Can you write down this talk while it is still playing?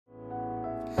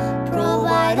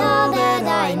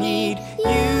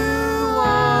You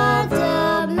are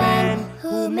the man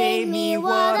who made me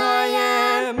what I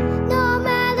am. No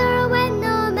matter when,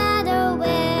 no matter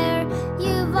where,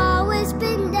 you've always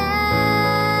been there.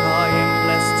 I am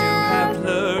blessed to have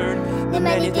learned the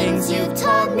many things you've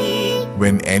taught me.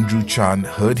 When Andrew Chan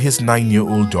heard his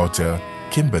 9-year-old daughter,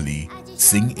 Kimberly,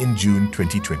 sing in June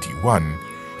 2021,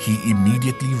 he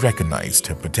immediately recognized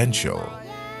her potential.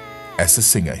 As a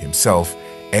singer himself,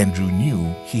 Andrew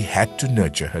knew he had to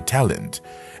nurture her talent,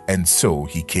 and so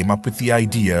he came up with the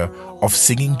idea of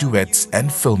singing duets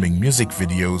and filming music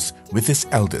videos with his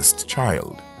eldest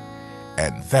child.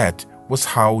 And that was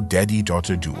how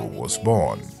Daddy-Daughter Duo was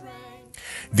born.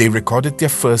 They recorded their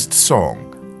first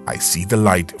song, I See the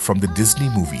Light, from the Disney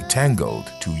movie Tangled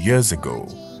 2 years ago,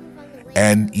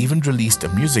 and even released a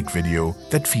music video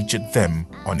that featured them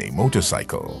on a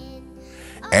motorcycle.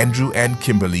 Andrew and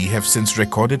Kimberly have since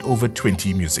recorded over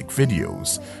 20 music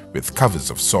videos, with covers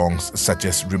of songs such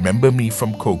as Remember Me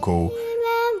from Coco,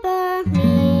 Remember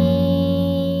me,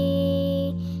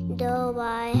 though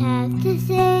I have to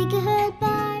say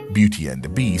goodbye. Beauty and the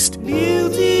Beast,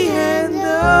 Beauty and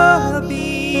the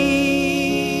Beast.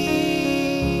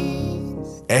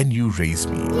 and You Raise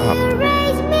Me You Up.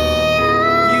 raise me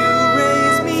up. You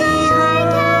raise me so I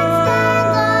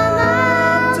up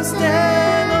can to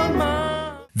stand on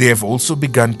my... They have also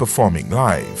begun performing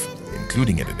live,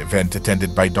 including at an event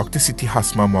attended by Dr. Siti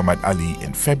Hasma Muhammad Ali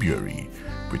in February,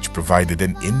 which provided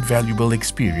an invaluable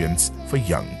experience for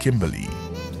young Kimberly.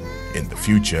 In the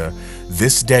future,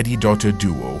 this daddy-daughter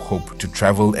duo hope to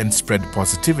travel and spread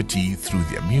positivity through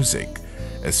their music,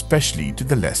 especially to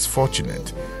the less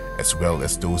fortunate, as well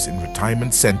as those in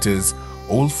retirement centers,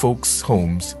 old folks'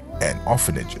 homes, and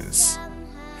orphanages.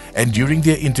 And during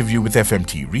their interview with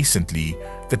FMT recently,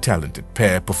 the talented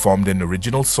pair performed an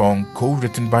original song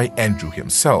co-written by Andrew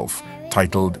himself,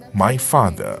 titled My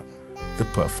Father, the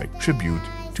perfect tribute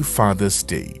to Father's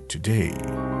Day today.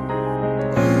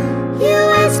 You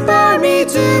inspire me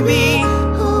to be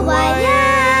who I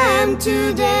am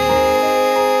today.